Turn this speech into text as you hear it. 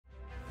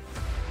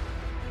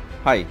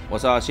嗨，我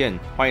是阿宪，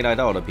欢迎来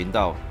到我的频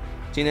道。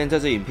今天这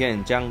支影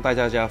片将带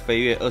大家飞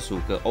越25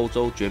个欧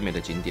洲绝美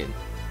的景点，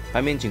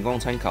排名仅供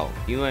参考，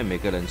因为每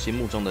个人心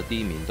目中的第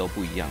一名都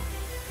不一样。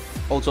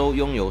欧洲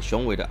拥有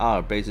雄伟的阿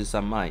尔卑斯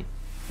山脉、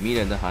迷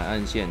人的海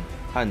岸线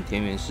和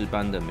田园诗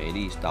般的美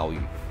丽岛屿，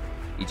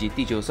以及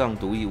地球上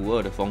独一无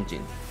二的风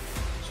景。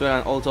虽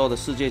然欧洲的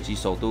世界级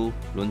首都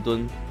伦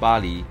敦、巴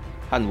黎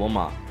和罗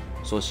马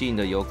所吸引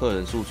的游客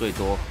人数最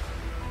多，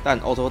但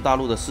欧洲大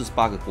陆的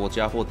48个国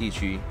家或地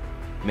区，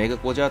每个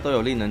国家都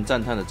有令人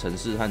赞叹的城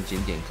市和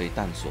景点可以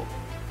探索。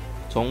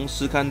从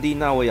斯堪的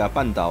纳维亚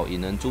半岛引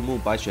人注目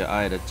白雪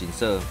皑皑的景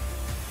色，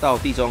到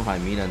地中海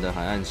迷人的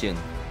海岸线，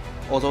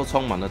欧洲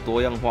充满了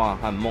多样化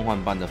和梦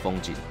幻般的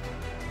风景。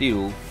例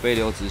如飞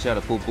流直下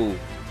的瀑布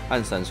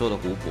和闪烁的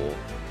湖泊，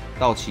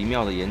到奇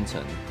妙的岩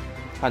层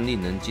和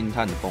令人惊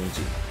叹的风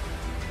景。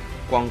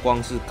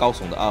光是高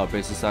耸的阿尔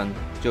卑斯山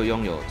就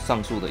拥有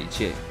上述的一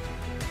切，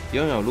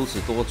拥有如此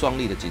多壮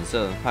丽的景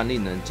色和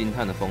令人惊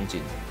叹的风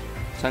景。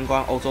参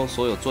观欧洲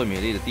所有最美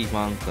丽的地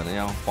方，可能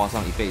要花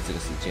上一辈子的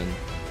时间，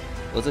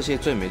而这些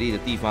最美丽的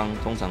地方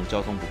通常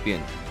交通不便。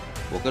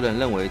我个人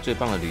认为最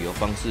棒的旅游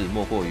方式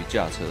莫过于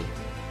驾车。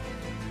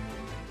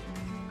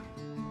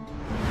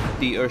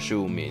第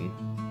25名，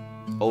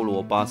欧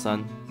罗巴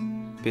山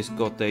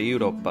 （Pisco de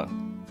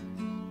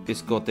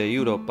Europa）。Pisco de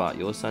Europa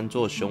由3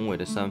座雄伟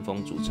的山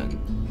峰组成，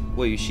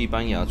位于西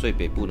班牙最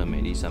北部的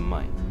美丽山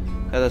脉。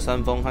它的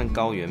山峰和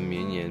高原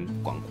绵延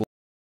广阔。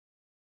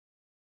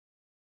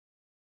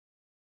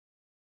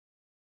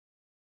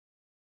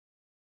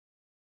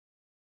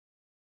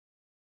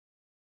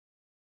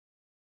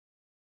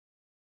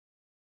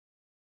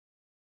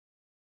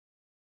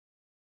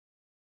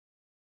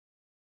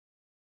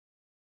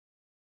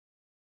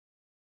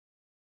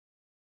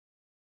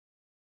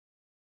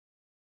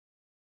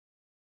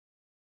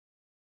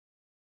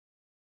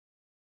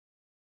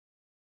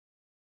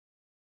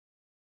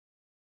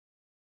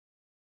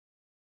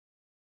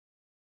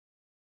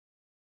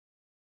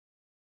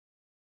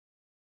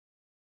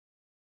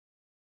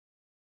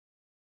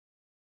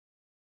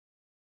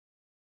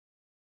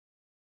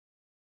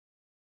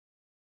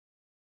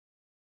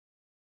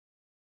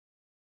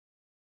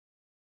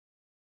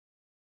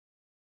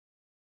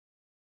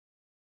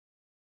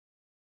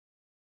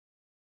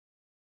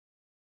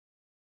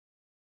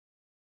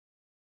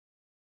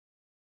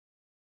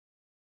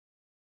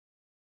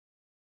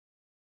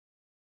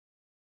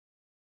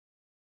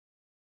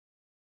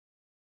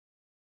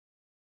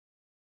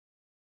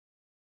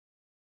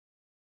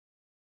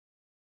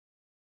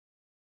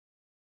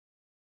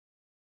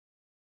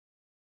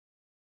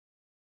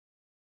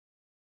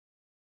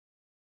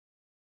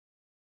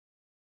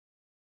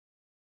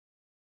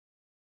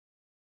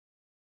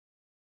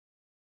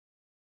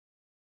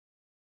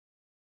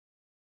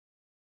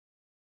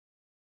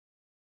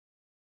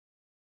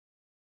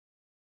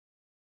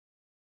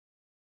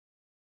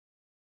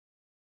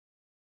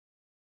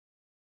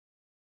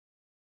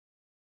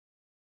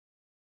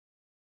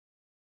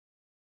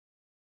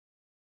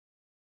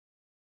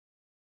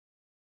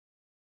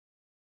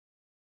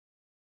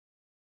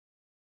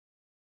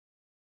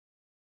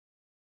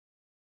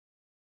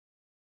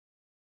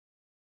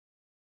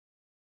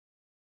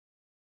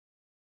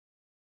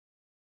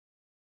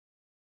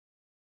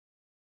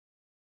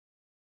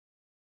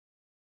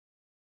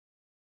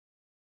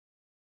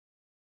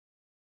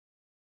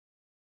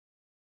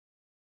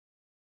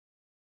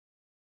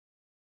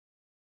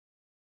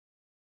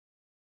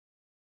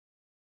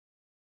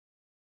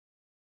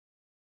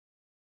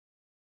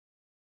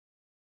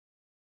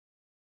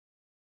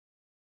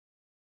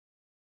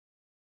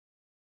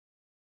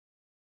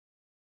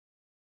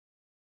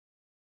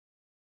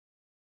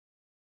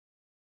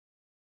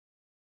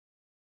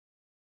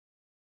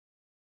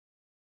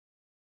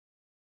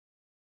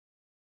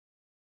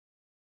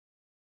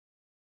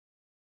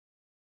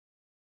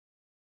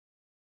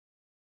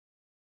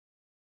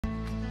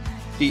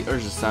第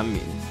23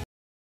名，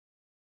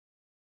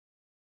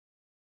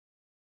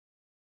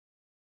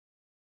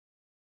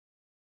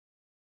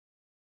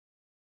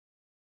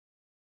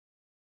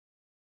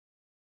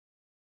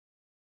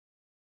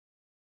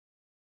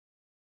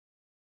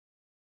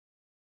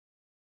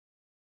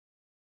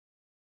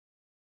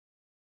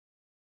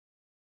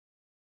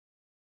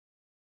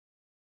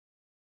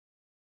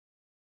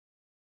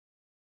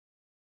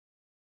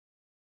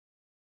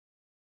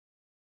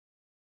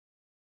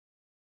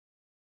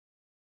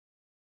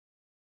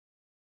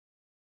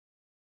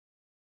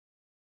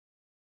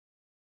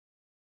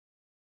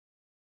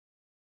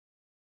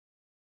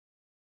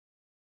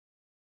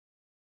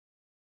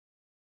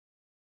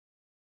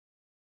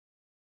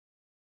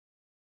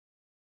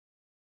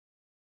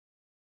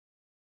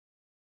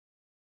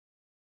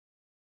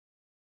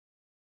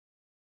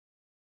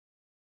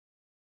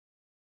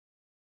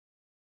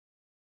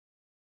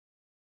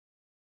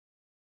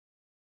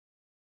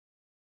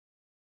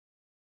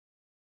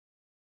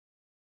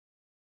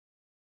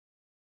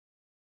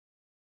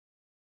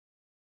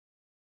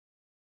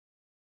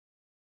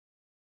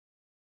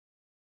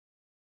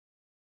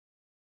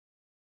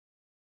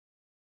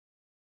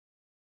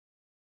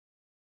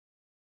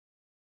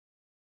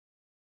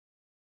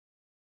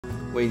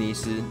威尼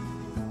斯。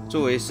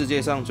作为世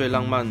界上最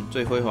浪漫、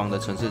最辉煌的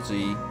城市之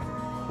一，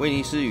威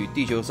尼斯与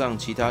地球上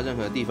其他任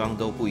何地方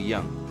都不一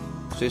样，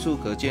随处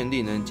可见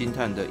令人惊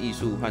叹的艺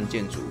术和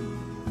建筑。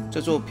这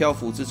座漂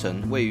浮之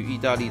城位于意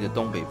大利的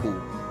东北部，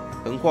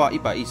横跨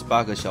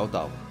118个小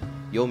岛，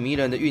由迷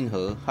人的运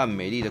河和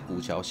美丽的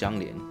古桥相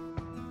连。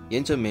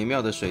沿着美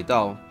妙的水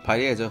道，排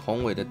列着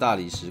宏伟的大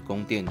理石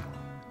宫殿，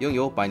拥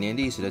有100年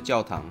历史的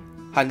教堂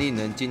和令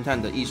人惊叹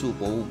的艺术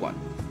博物馆，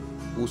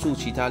无数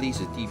其他历史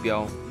地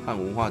标和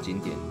文化景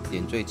点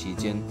点缀其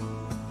间。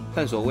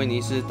探索威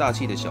尼斯大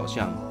气的小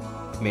巷、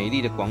美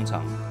丽的广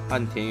场和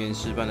田园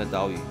诗般的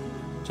岛屿，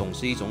总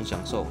是一种享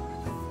受。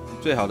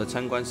最好的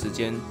参观时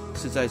间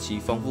是在其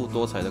丰富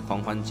多彩的狂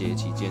欢节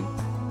期间。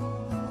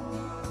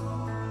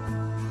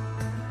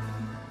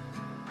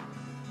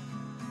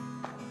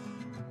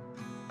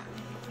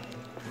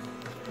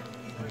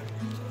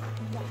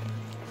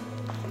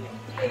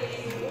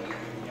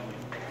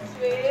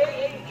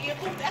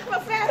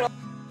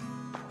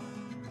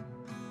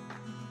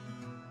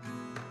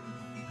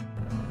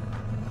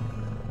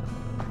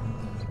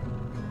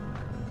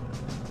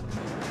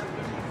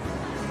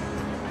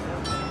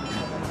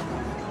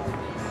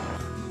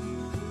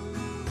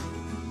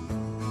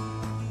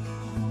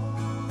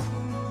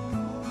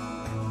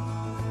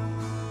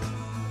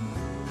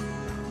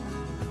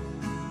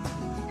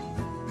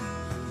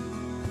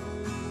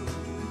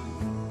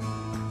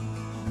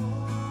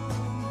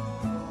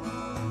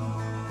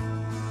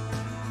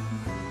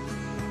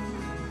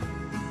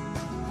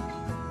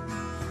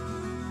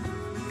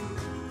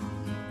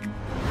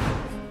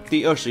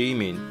第21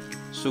名，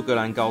苏格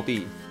兰高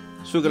地。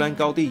苏格兰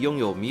高地拥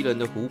有迷人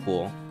的湖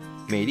泊、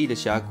美丽的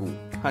峡谷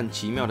和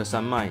奇妙的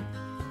山脉，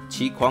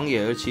其狂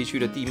野而崎岖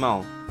的地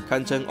貌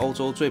堪称欧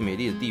洲最美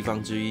丽的地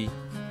方之一。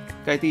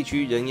该地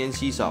区人烟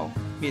稀少，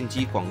面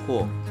积广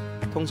阔，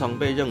通常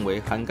被认为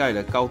涵盖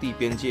了高地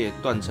边界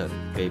断层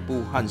北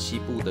部和西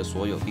部的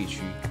所有地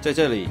区。在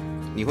这里，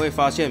你会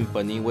发现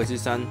本尼维斯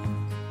山、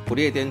不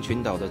列颠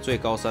群岛的最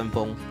高山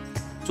峰、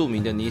著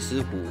名的尼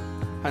斯湖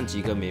和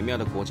几个美妙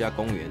的国家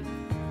公园。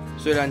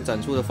虽然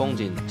展出的风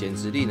景简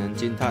直令人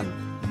惊叹，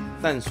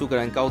但苏格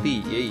兰高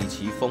地也以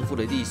其丰富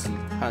的历史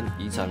和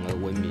遗产而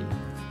闻名，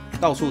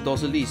到处都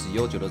是历史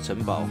悠久的城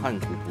堡和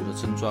古朴的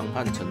村庄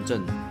和城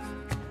镇。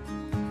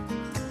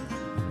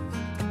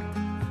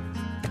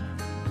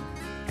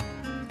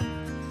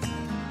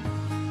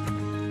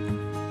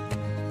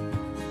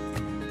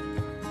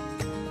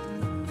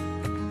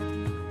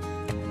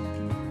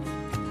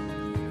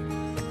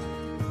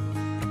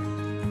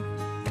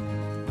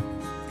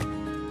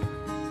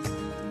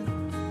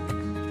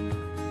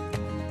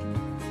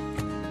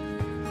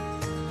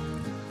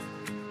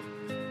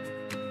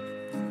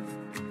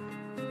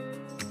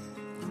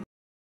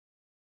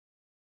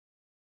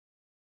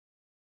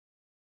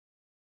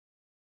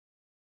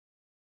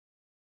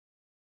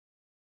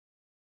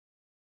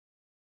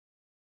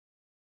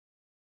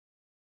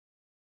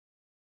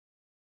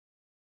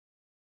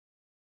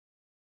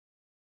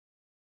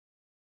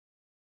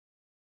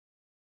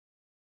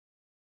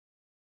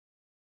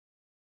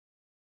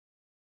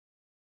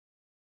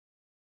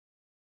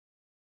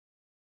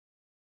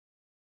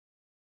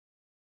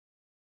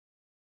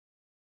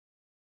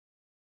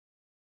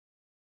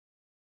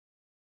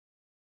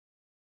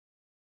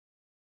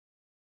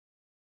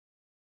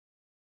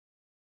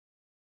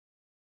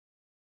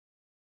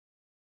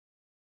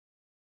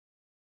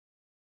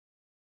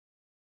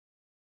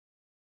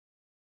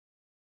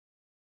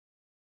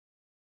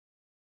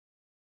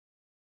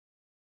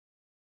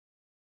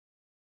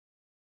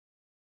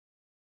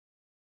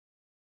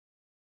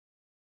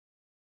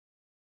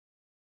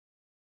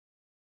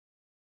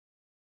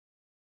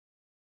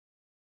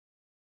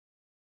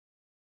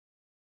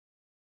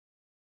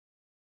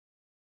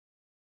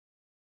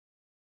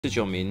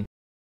19名。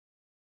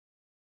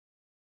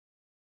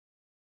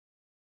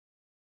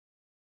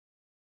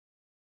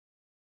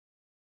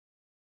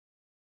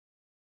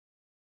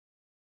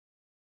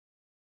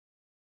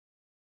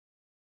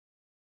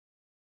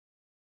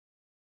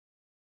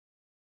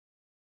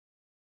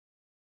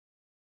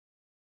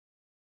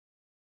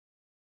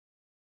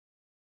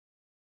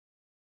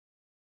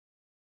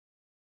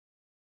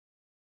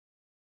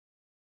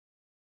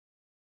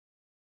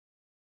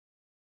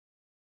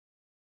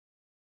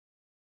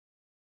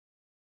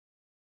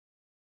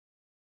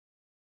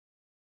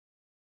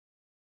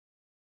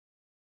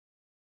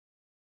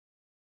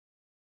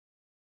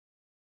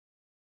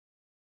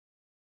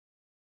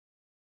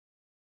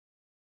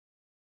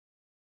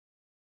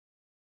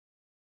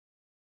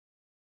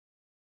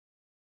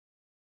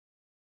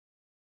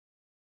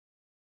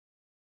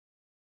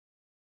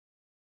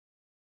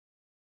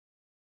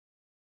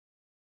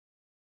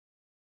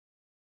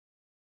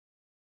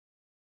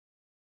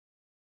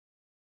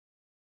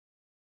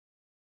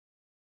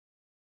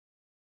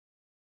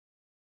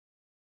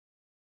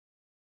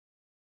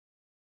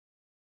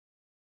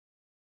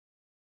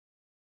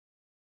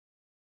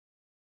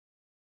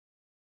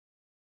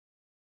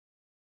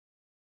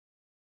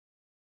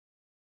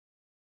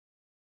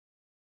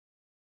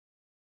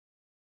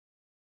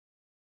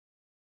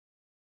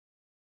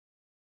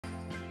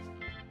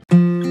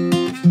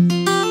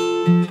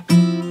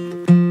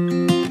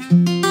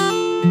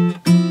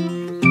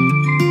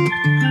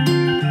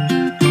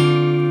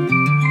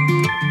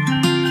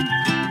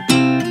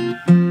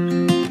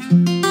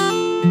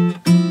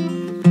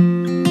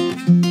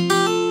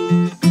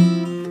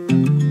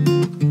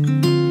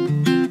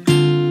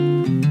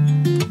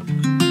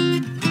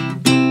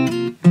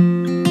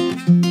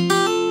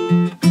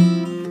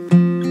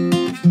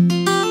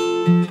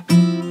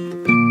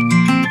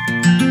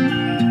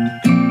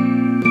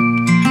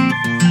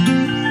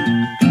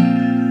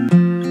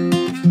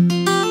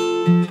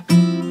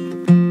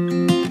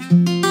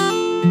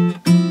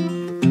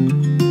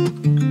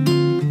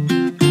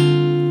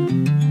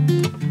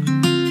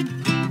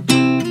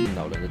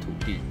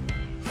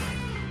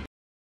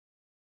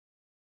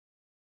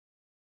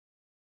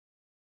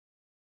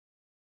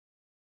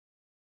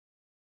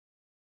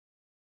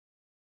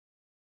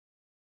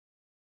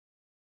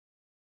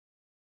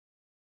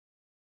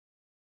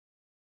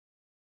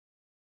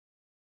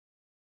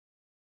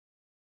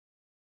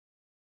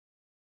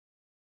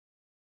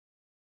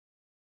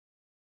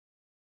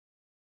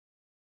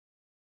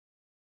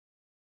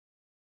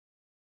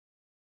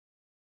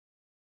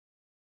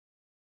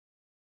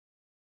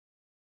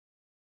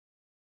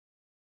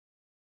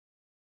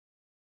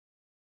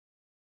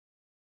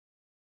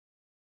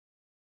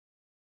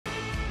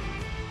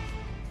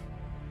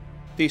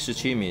第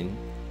17名，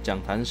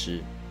讲坛石。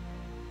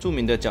著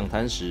名的讲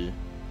坛石，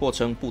或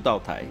称步道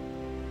台，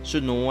是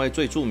挪威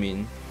最著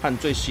名和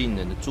最吸引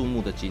人的注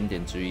目的景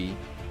点之一。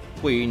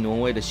位于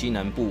挪威的西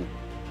南部，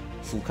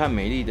俯瞰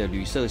美丽的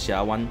旅舍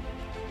峡湾，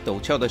陡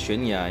峭的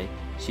悬崖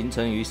形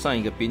成于上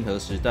一个冰河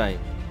时代，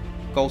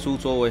高出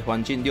周围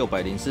环境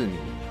604米，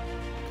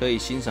可以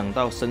欣赏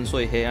到深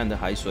邃黑暗的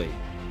海水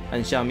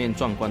和下面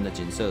壮观的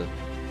景色。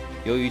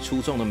由于出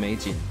众的美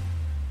景，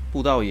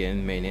步道沿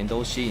每年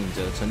都吸引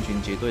着成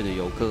群结队的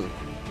游客。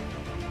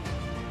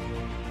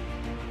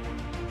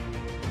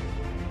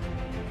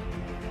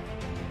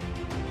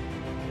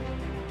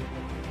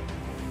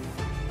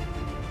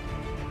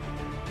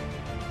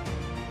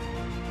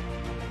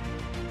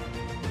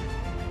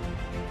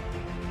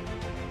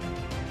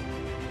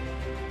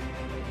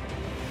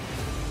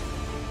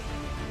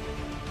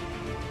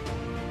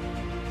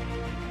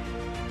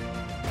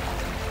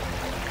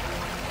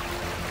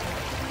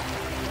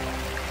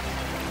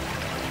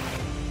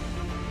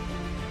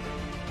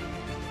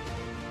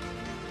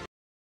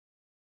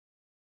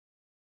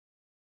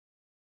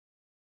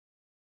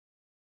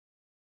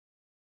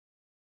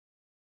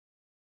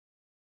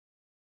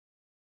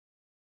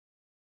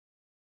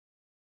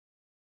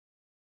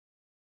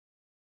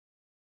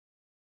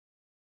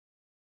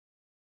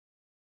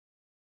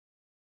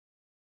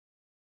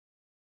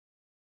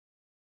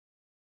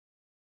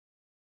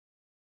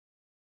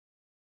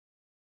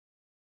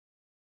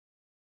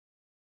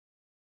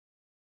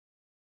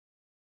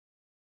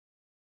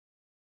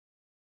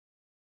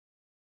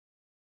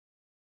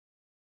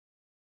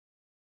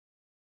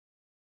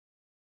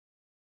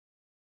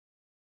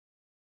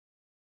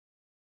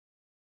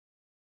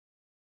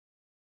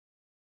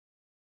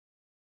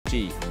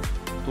多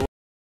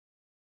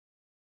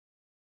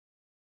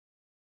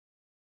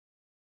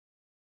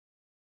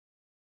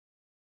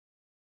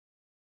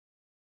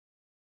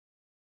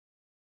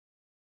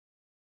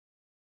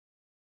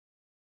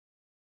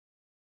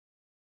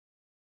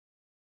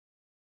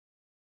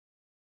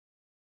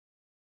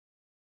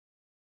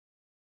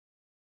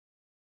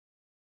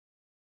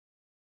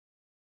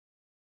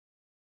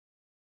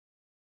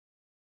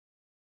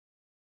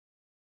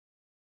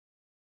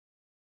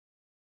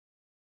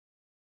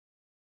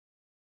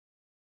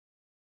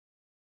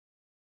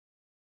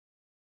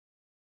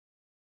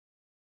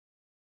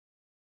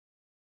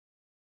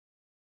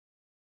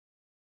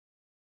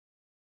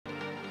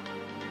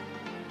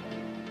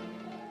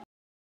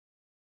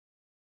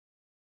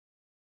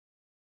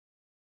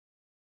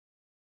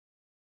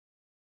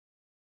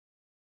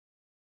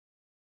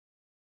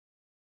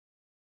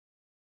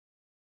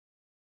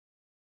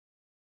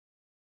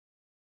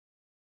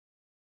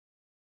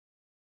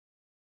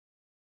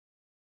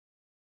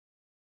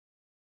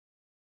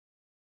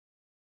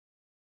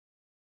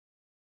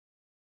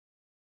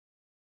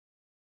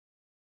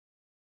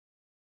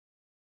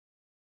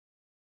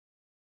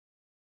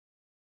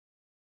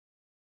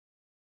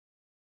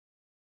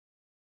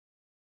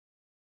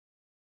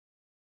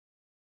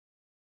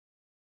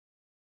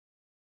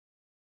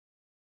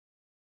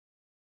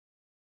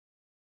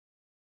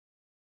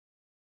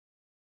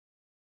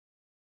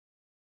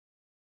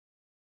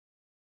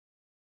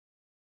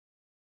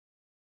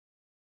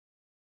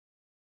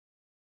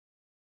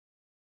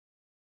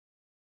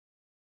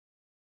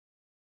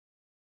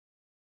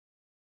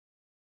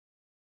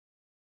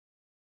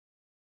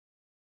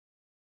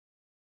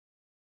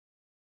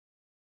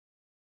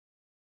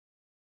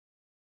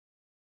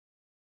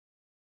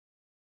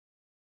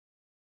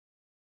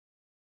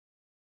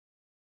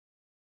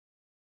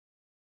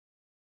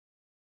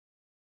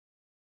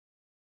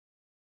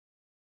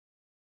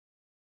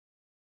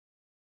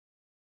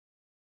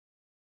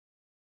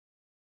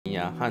尼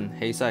亚和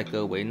黑塞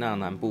哥维纳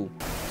南部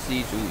是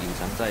一组隐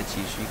藏在崎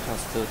岖喀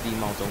斯特地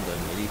貌中的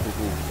美丽瀑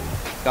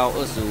布，高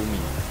25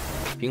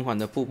米，平缓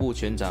的瀑布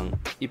全长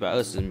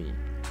120米，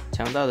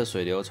强大的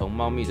水流从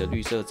茂密的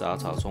绿色杂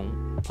草中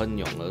喷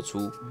涌而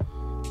出，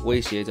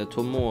威胁着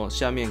吞没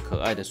下面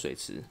可爱的水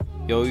池。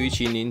由于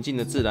其宁静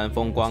的自然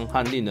风光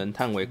和令人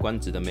叹为观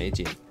止的美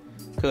景，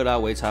克拉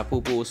维察瀑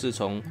布是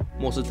从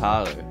莫斯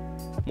塔尔、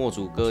莫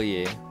祖戈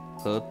耶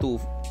和杜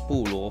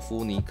布罗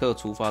夫尼克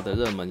出发的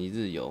热门一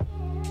日游。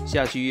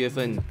夏季月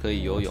份可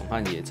以游泳和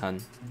野餐。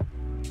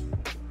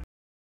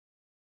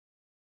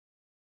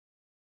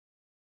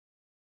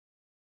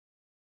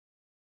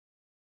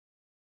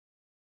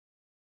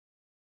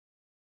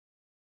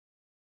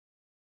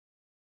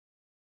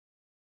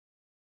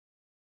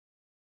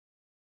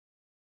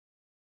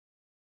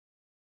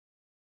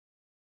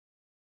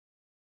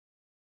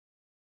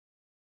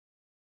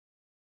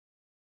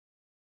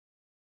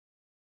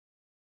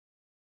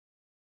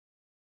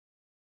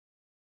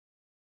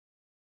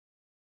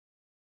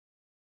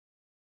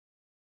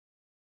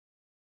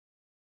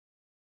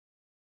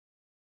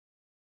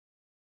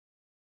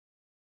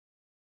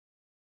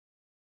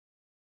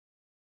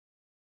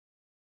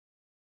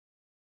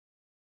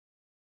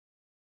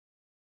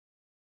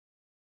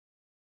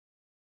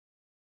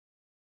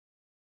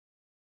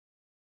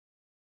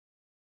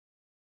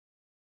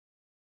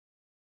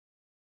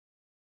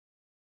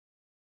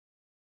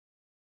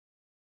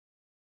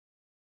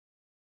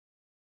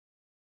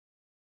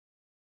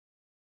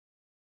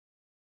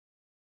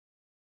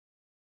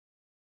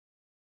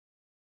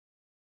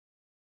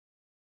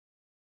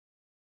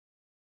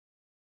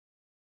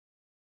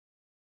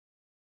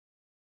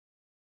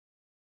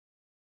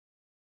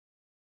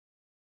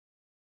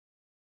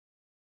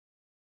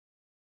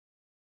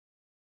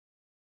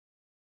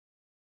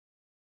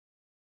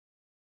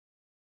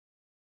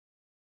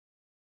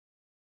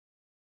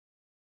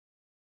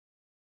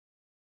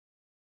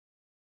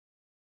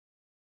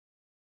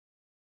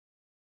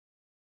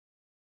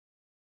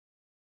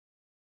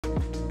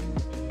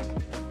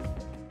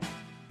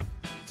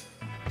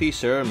第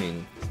12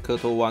名，科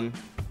托湾。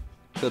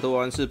科托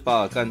湾是巴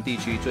尔干地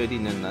区最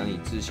令人难以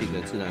置信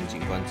的自然景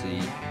观之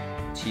一，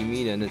其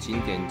迷人的景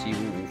点几乎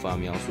无法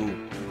描述。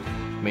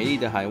美丽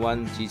的海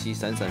湾及其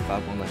闪闪发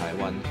光的海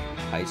湾、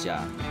海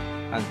峡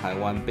和海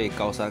湾被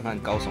高山和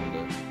高耸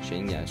的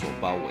悬崖所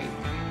包围。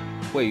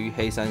位于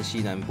黑山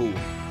西南部，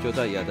就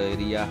在亚得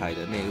里亚海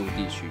的内陆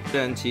地区。虽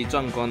然其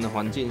壮观的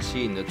环境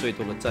吸引了最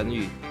多的赞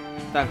誉，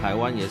但海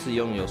湾也是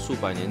拥有数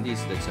百年历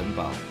史的城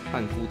堡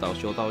和孤岛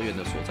修道院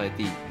的所在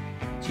地。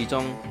其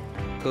中，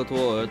科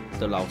托尔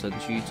的老城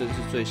区正是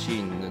最吸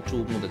引人注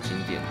目的景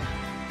点。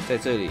在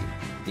这里，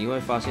你会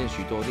发现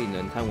许多令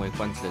人叹为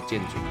观止的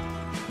建筑、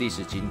历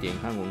史景点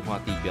和文化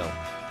地标。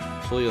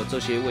所有这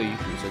些位于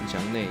古城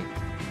墙内、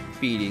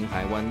毗邻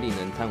海湾令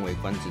人叹为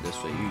观止的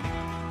水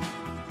域。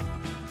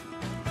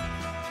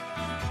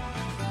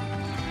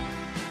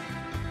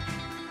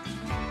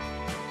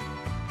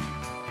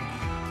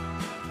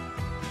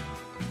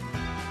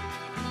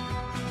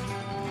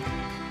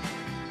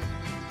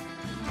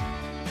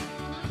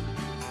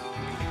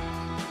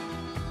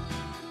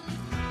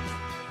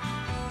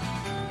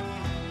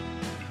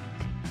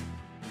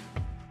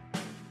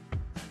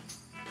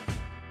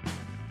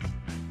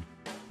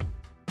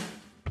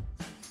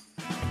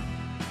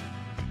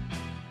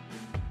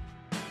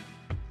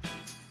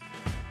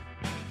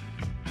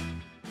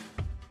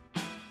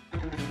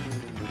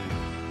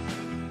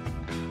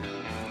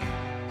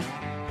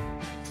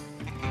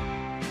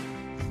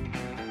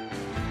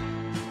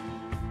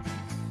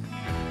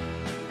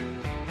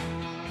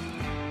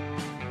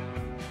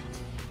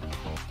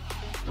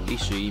第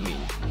11名，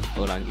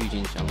荷兰郁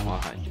金香花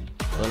海。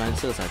荷兰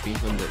色彩缤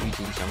纷的郁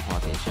金香花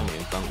田向远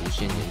方无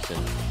限延伸，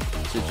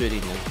是最令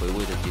人回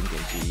味的景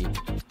点之一。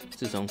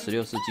自从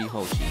16世纪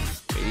后期，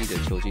美丽的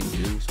球茎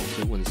植物首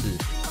次问世，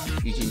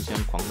郁金香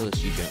狂热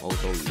席卷欧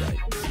洲以来，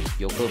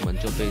游客们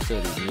就被这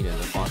里迷人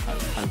的花坛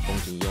和风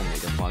景优美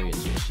的花园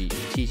所吸引。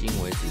迄今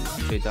为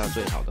止，最大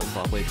最好的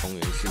花卉公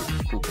园是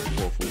库肯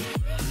霍夫，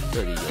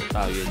这里有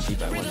大约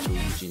700万株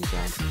郁金香、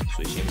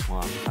水仙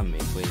花和玫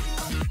瑰。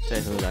在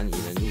荷兰引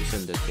人入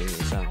胜的田野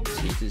上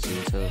骑自行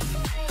车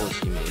或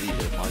其美丽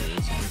的花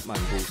园上漫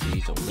步是一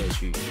种乐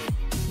趣。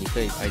你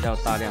可以拍到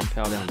大量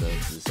漂亮的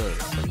紫色、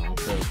粉红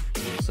色、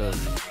橙色、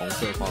红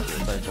色花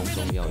朵在风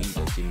中摇曳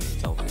的精美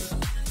照片。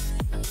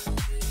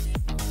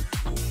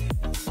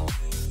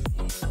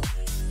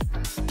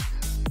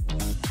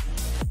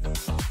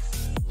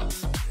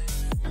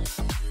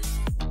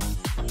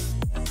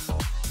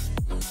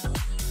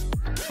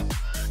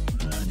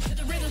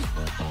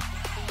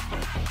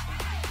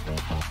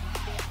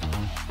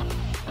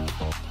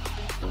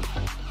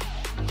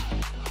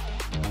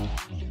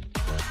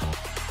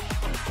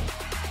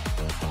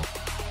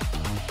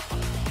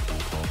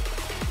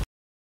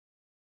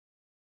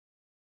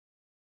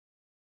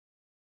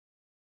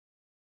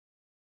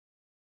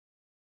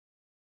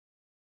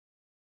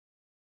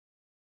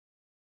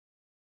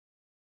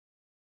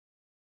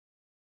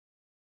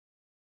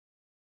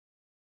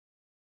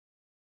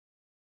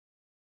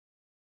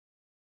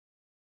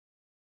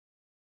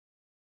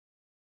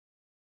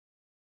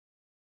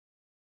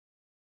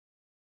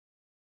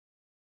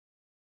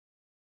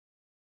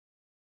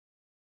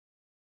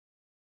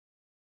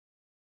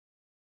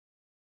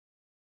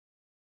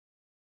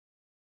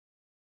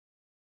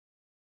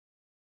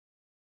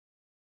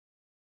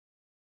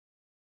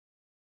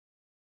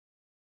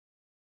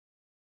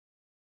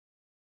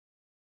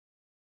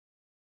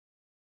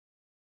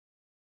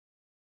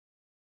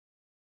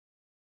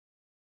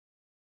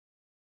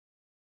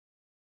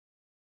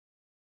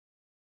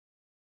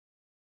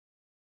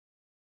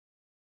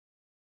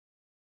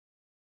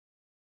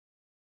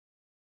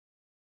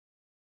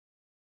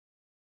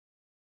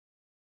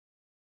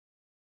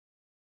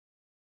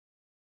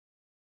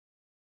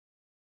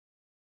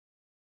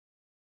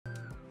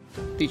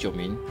第9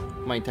名，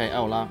迈泰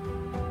奥拉。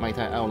迈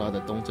泰奥拉的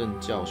东正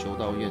教修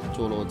道院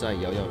坐落在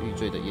摇摇欲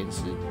坠的岩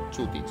石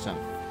柱顶上，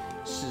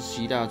是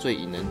希腊最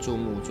引人注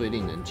目、最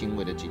令人敬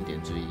畏的景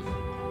点之一。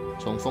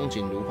从风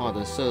景如画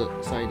的塞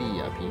利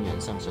亚平原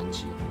上升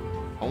起，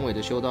宏伟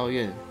的修道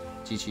院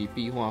及其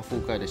壁画覆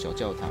盖的小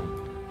教堂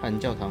和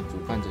教堂俯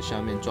瞰着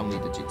下面壮丽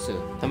的景色。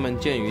它们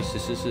建于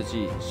14世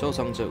纪，收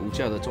藏着无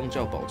价的宗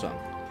教宝藏，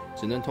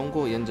只能通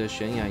过沿着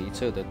悬崖一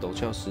侧的陡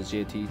峭石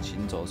阶梯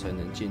行走才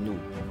能进入。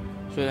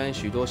虽然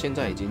许多现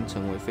在已经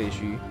成为废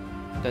墟，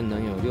但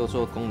仍有6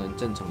座功能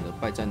正常的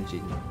拜占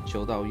庭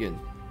修道院。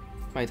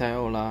迈泰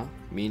奥拉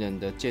迷人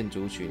的建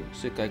筑群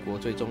是该国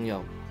最重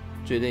要、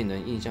最令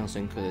人印象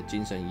深刻的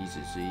精神遗址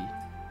之一，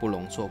不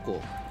容错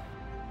过。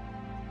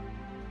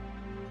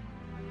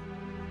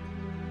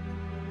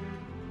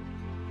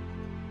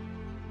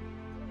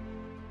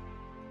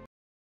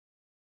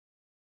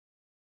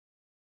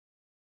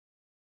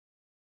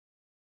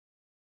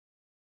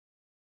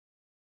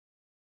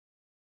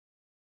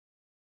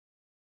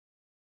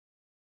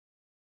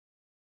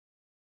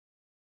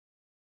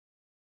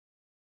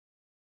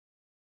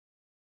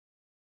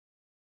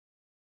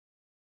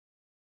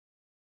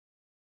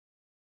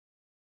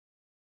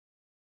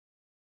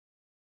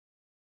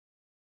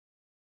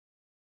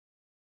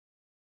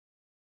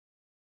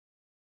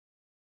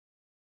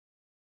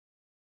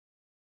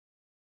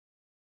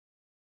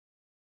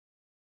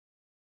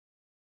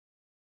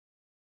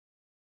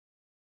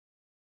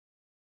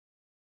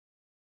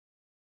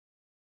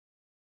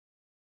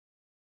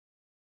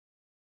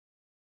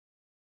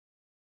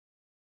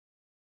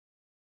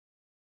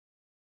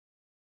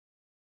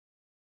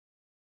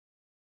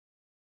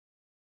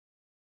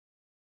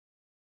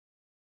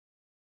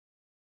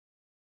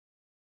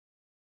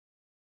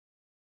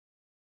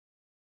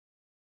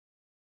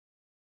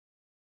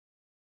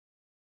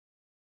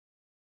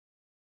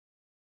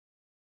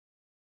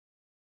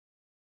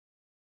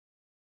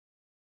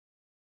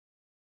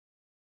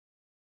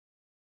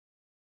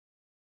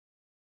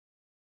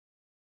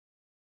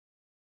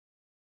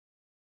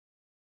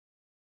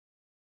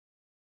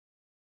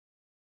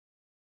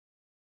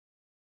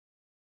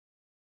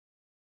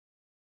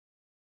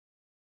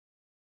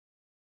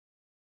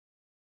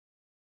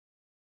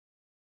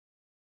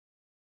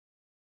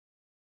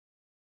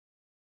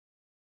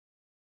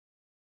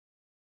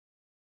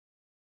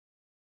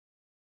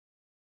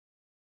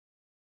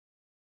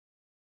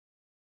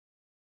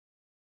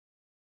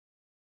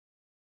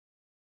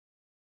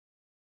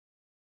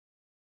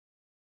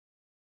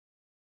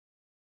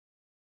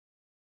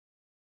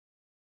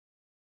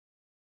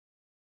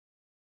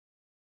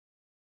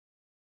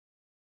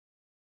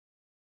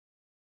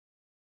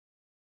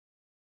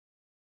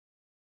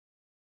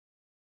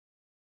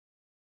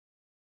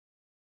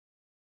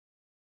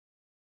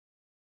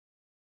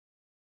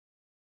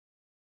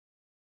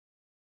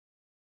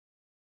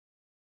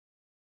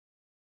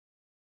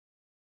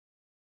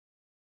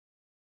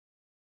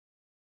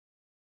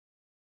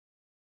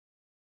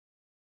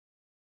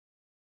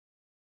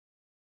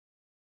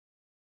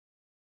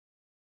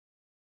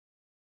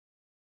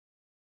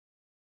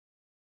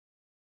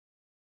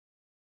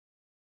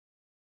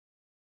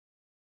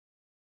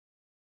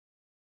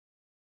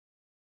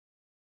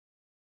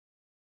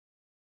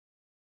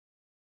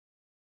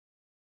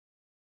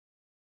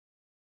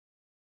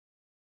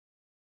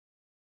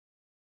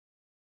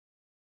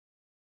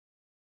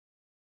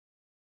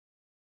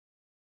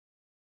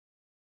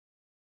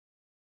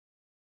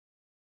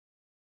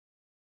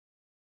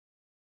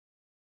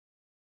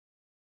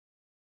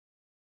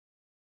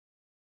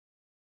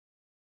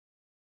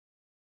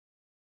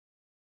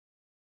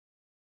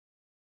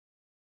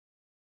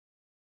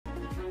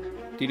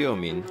第6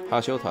名，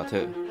哈修塔特。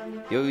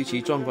由于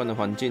其壮观的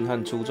环境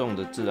和出众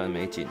的自然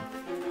美景，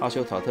哈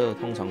修塔特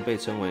通常被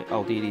称为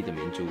奥地利的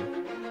明珠，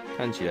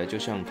看起来就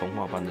像童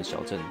话般的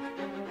小镇。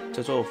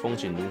这座风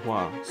景如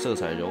画、色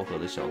彩柔和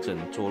的小镇，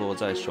坐落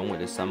在雄伟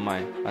的山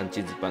脉和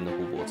镜子般的湖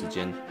泊之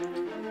间，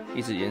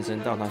一直延伸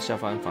到它下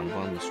方反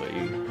光的水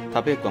域。它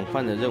被广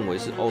泛地认为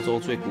是欧洲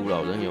最古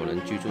老仍有人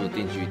居住的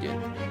定居点，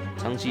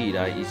长期以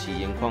来以其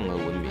盐矿而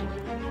闻名。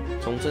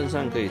从镇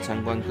上可以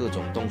参观各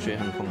种洞穴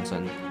和矿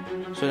山，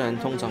虽然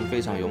通常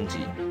非常拥挤，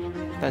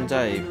但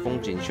在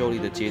风景秀丽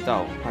的街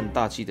道和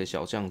大气的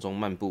小巷中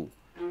漫步，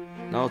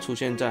然后出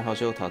现在哈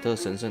修塔特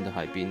神圣的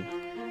海滨，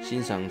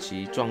欣赏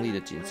其壮丽的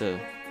景色，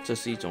这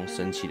是一种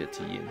神奇的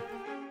体验。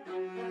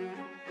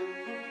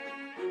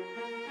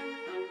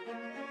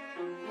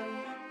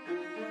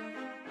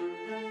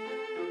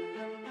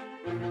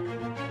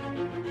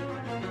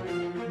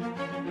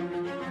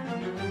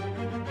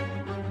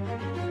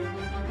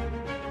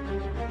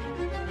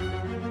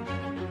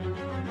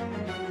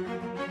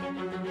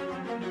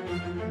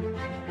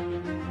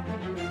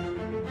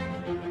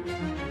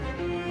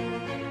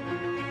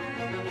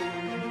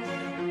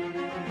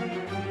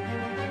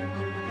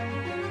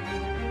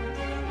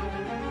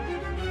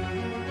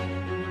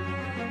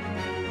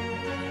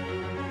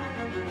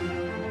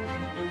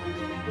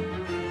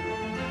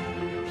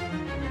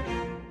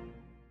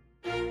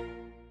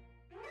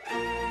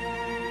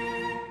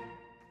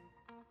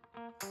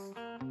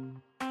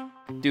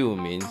第5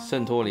名，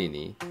圣托里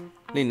尼。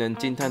令人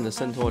惊叹的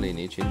圣托里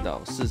尼群岛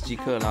是基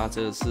克拉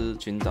泽斯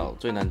群岛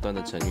最南端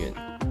的成员，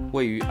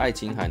位于爱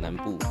琴海南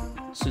部，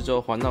四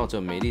周环绕着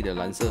美丽的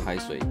蓝色海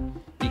水，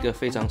一个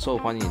非常受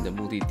欢迎的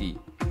目的地。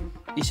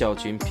一小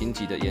群贫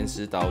瘠的岩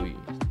石岛屿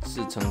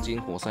是曾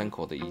经火山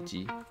口的遗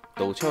迹，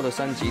陡峭的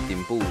山脊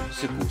顶部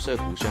是古色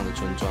古香的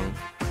村庄，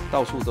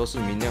到处都是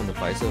明亮的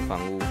白色房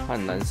屋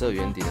和蓝色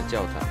圆顶的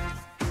教堂。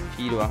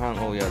皮罗和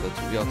欧亚的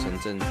主要城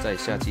镇在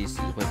夏季时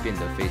会变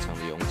得非常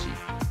的拥挤，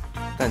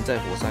但在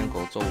火山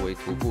口周围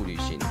徒步旅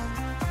行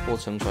或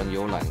乘船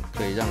游览，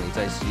可以让你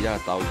在希腊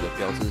岛屿的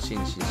标志性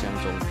形象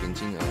中平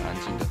静而安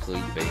静地喝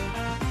一杯。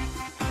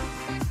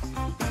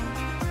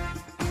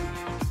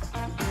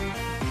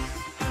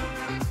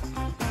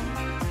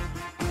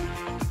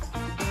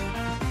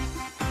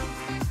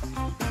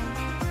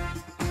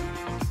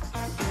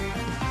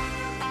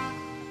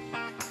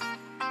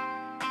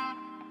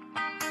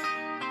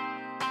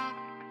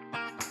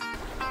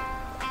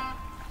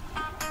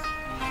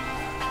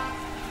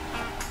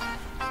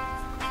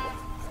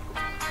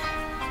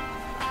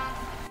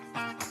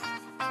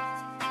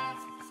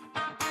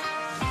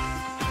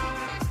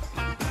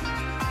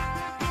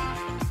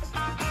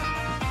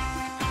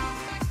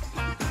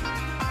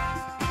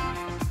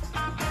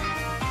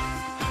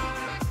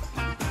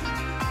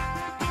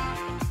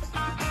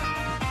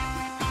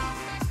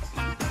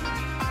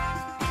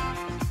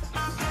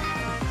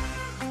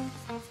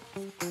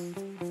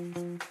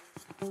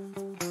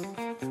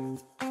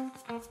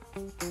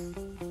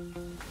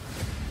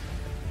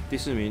第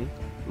4名，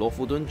罗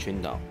弗敦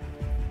群岛。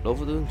罗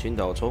弗敦群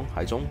岛从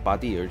海中拔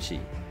地而起，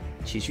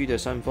崎岖的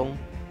山峰、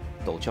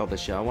陡峭的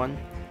峡湾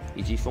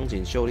以及风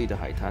景秀丽的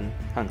海滩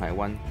和海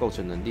湾，构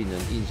成了令人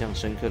印象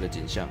深刻的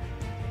景象。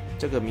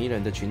这个迷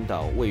人的群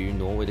岛位于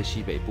挪威的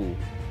西北部，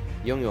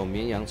拥有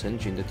绵羊成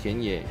群的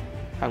田野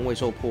和未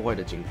受破坏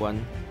的景观，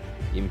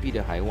隐蔽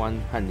的海湾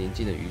和宁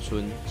静的渔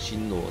村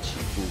星罗棋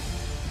布。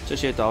这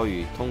些岛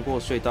屿通过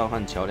隧道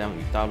和桥梁与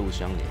大陆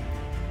相连，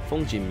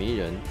风景迷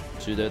人，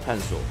值得探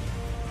索。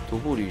徒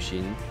步旅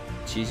行、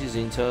骑自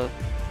行车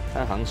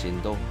和航行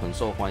都很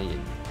受欢迎。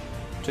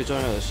最重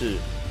要的是，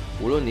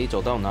无论你走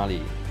到哪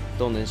里，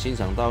都能欣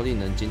赏到令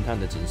人惊叹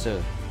的景色。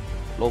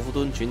罗弗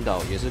敦群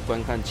岛也是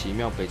观看奇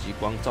妙北极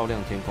光照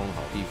亮天空的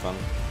好地方。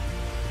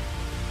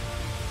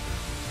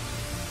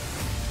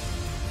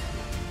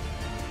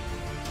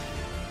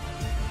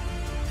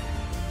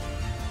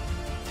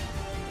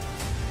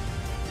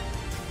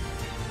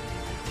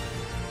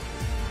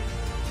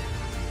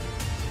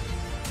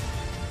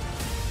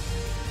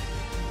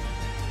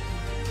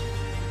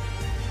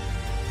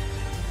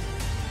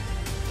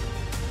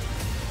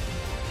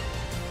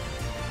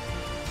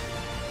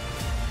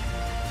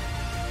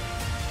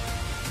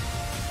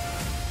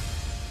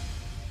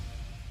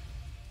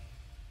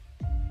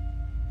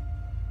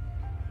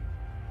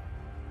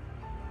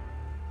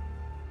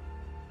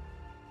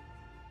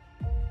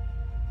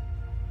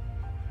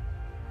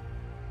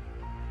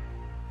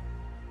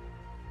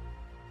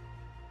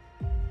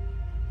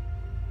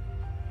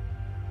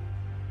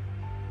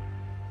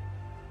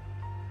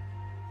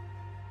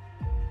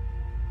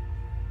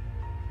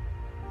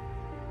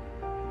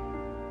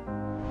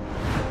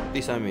第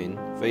3名，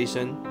菲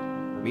森。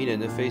迷人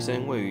的菲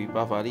森位于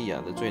巴伐利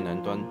亚的最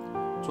南端，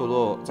坐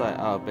落在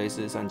阿尔卑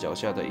斯山脚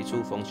下的一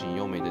处风景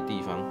优美的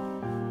地方。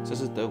这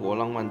是德国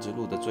浪漫之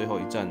路的最后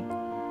一站。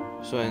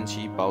虽然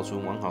其保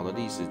存完好的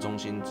历史中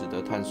心值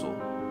得探索，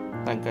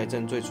但该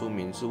镇最出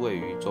名是位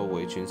于周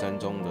围群山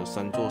中的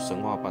3座神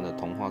话般的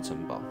童话城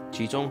堡。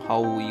其中毫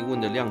无疑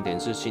问的亮点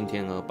是信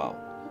天鹅堡，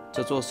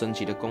这座神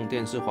奇的宫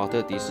殿是华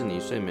特迪士尼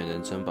睡美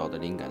人城堡的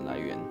灵感来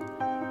源。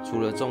除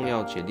了重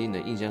要且令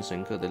人印象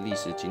深刻的历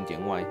史景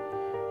点外，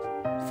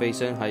飞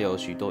升还有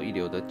许多一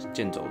流的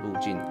健走路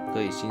径，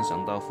可以欣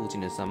赏到附近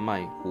的山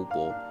脉、湖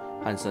泊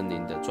和森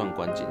林的壮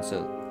观景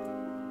色。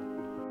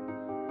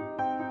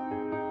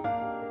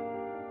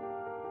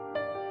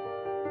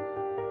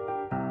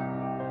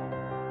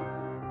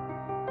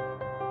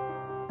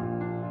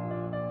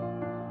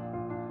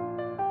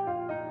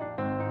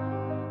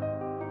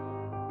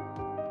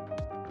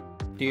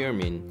第二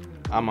名，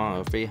阿马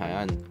尔菲海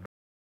岸。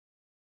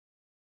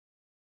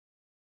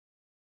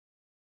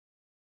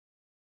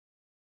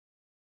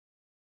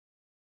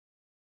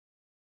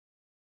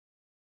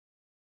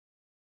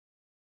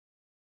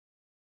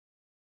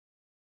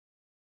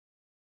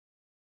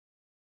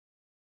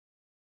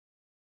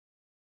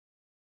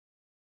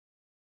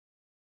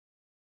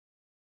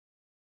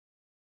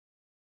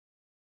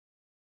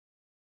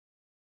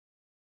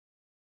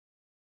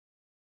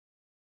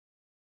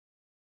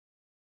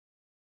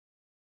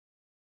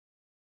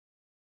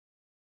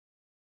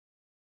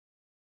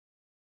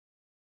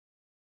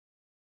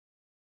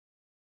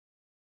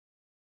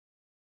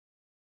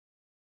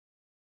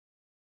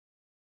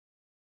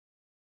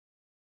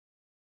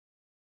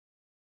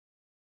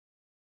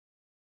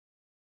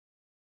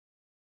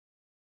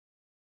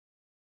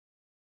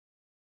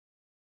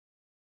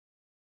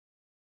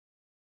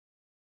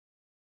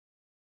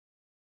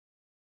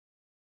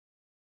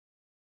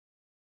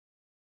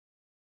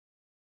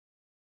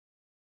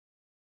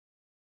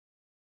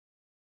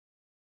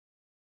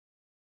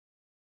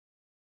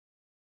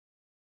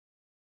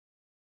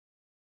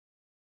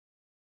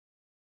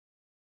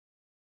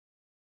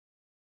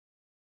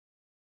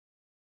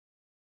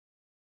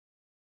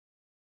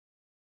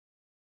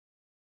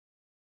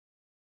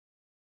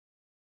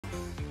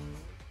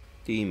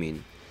第一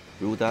名，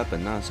卢达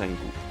本纳山谷。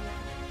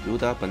卢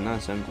达本纳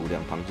山谷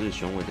两旁是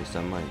雄伟的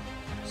山脉，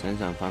闪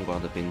闪发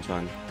光的冰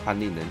川和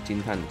令人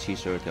惊叹的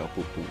72条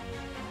瀑布，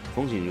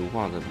风景如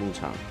画的牧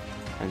场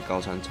和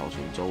高山草群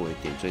周围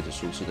点缀着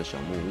舒适的小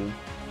木屋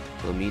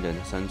和迷人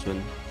的山村，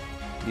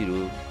例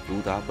如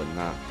卢达本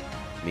纳、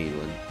美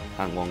伦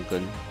和汪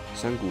根。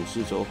山谷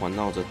四周环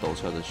绕着陡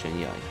峭的悬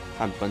崖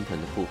和奔腾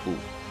的瀑布，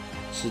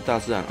是大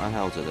自然爱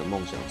好者的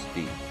梦想之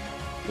地。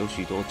有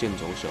许多健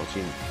走小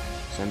径、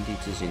山地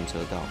自行车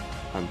道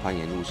和攀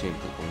岩路线可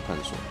供探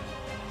索，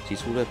其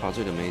出类拔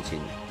萃的美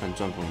景和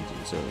壮观景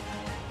色，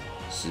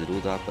使卢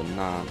达本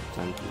纳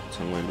山谷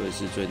成为瑞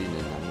士最令人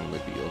难忘的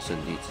旅游胜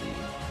地之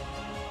一。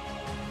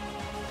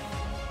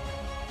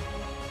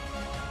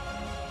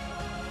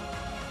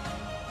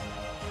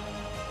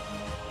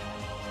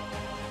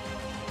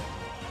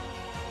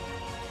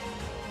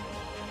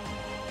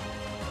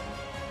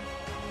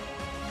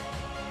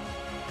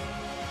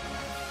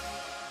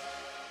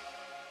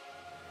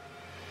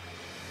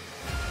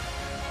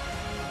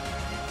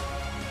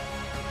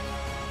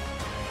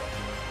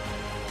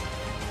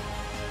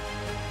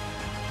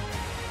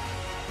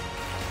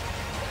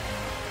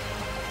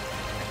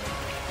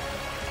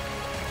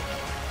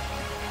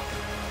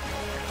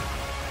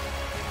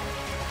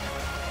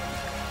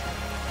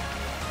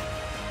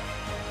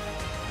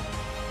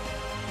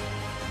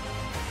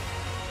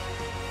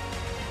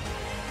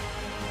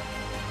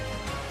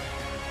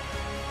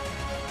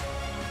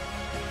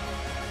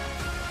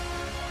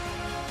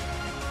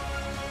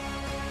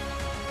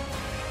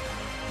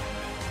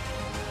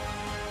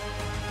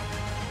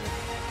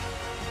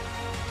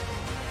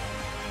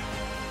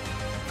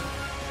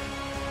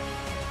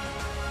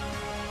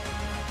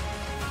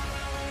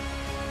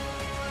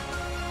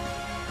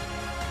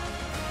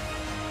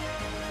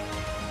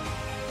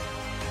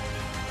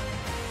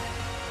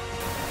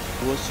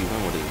如果喜欢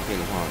我的影片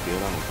的话，别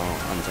忘了帮我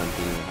按赞、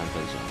订阅和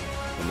分享。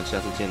我们下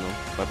次见喽，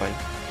拜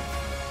拜。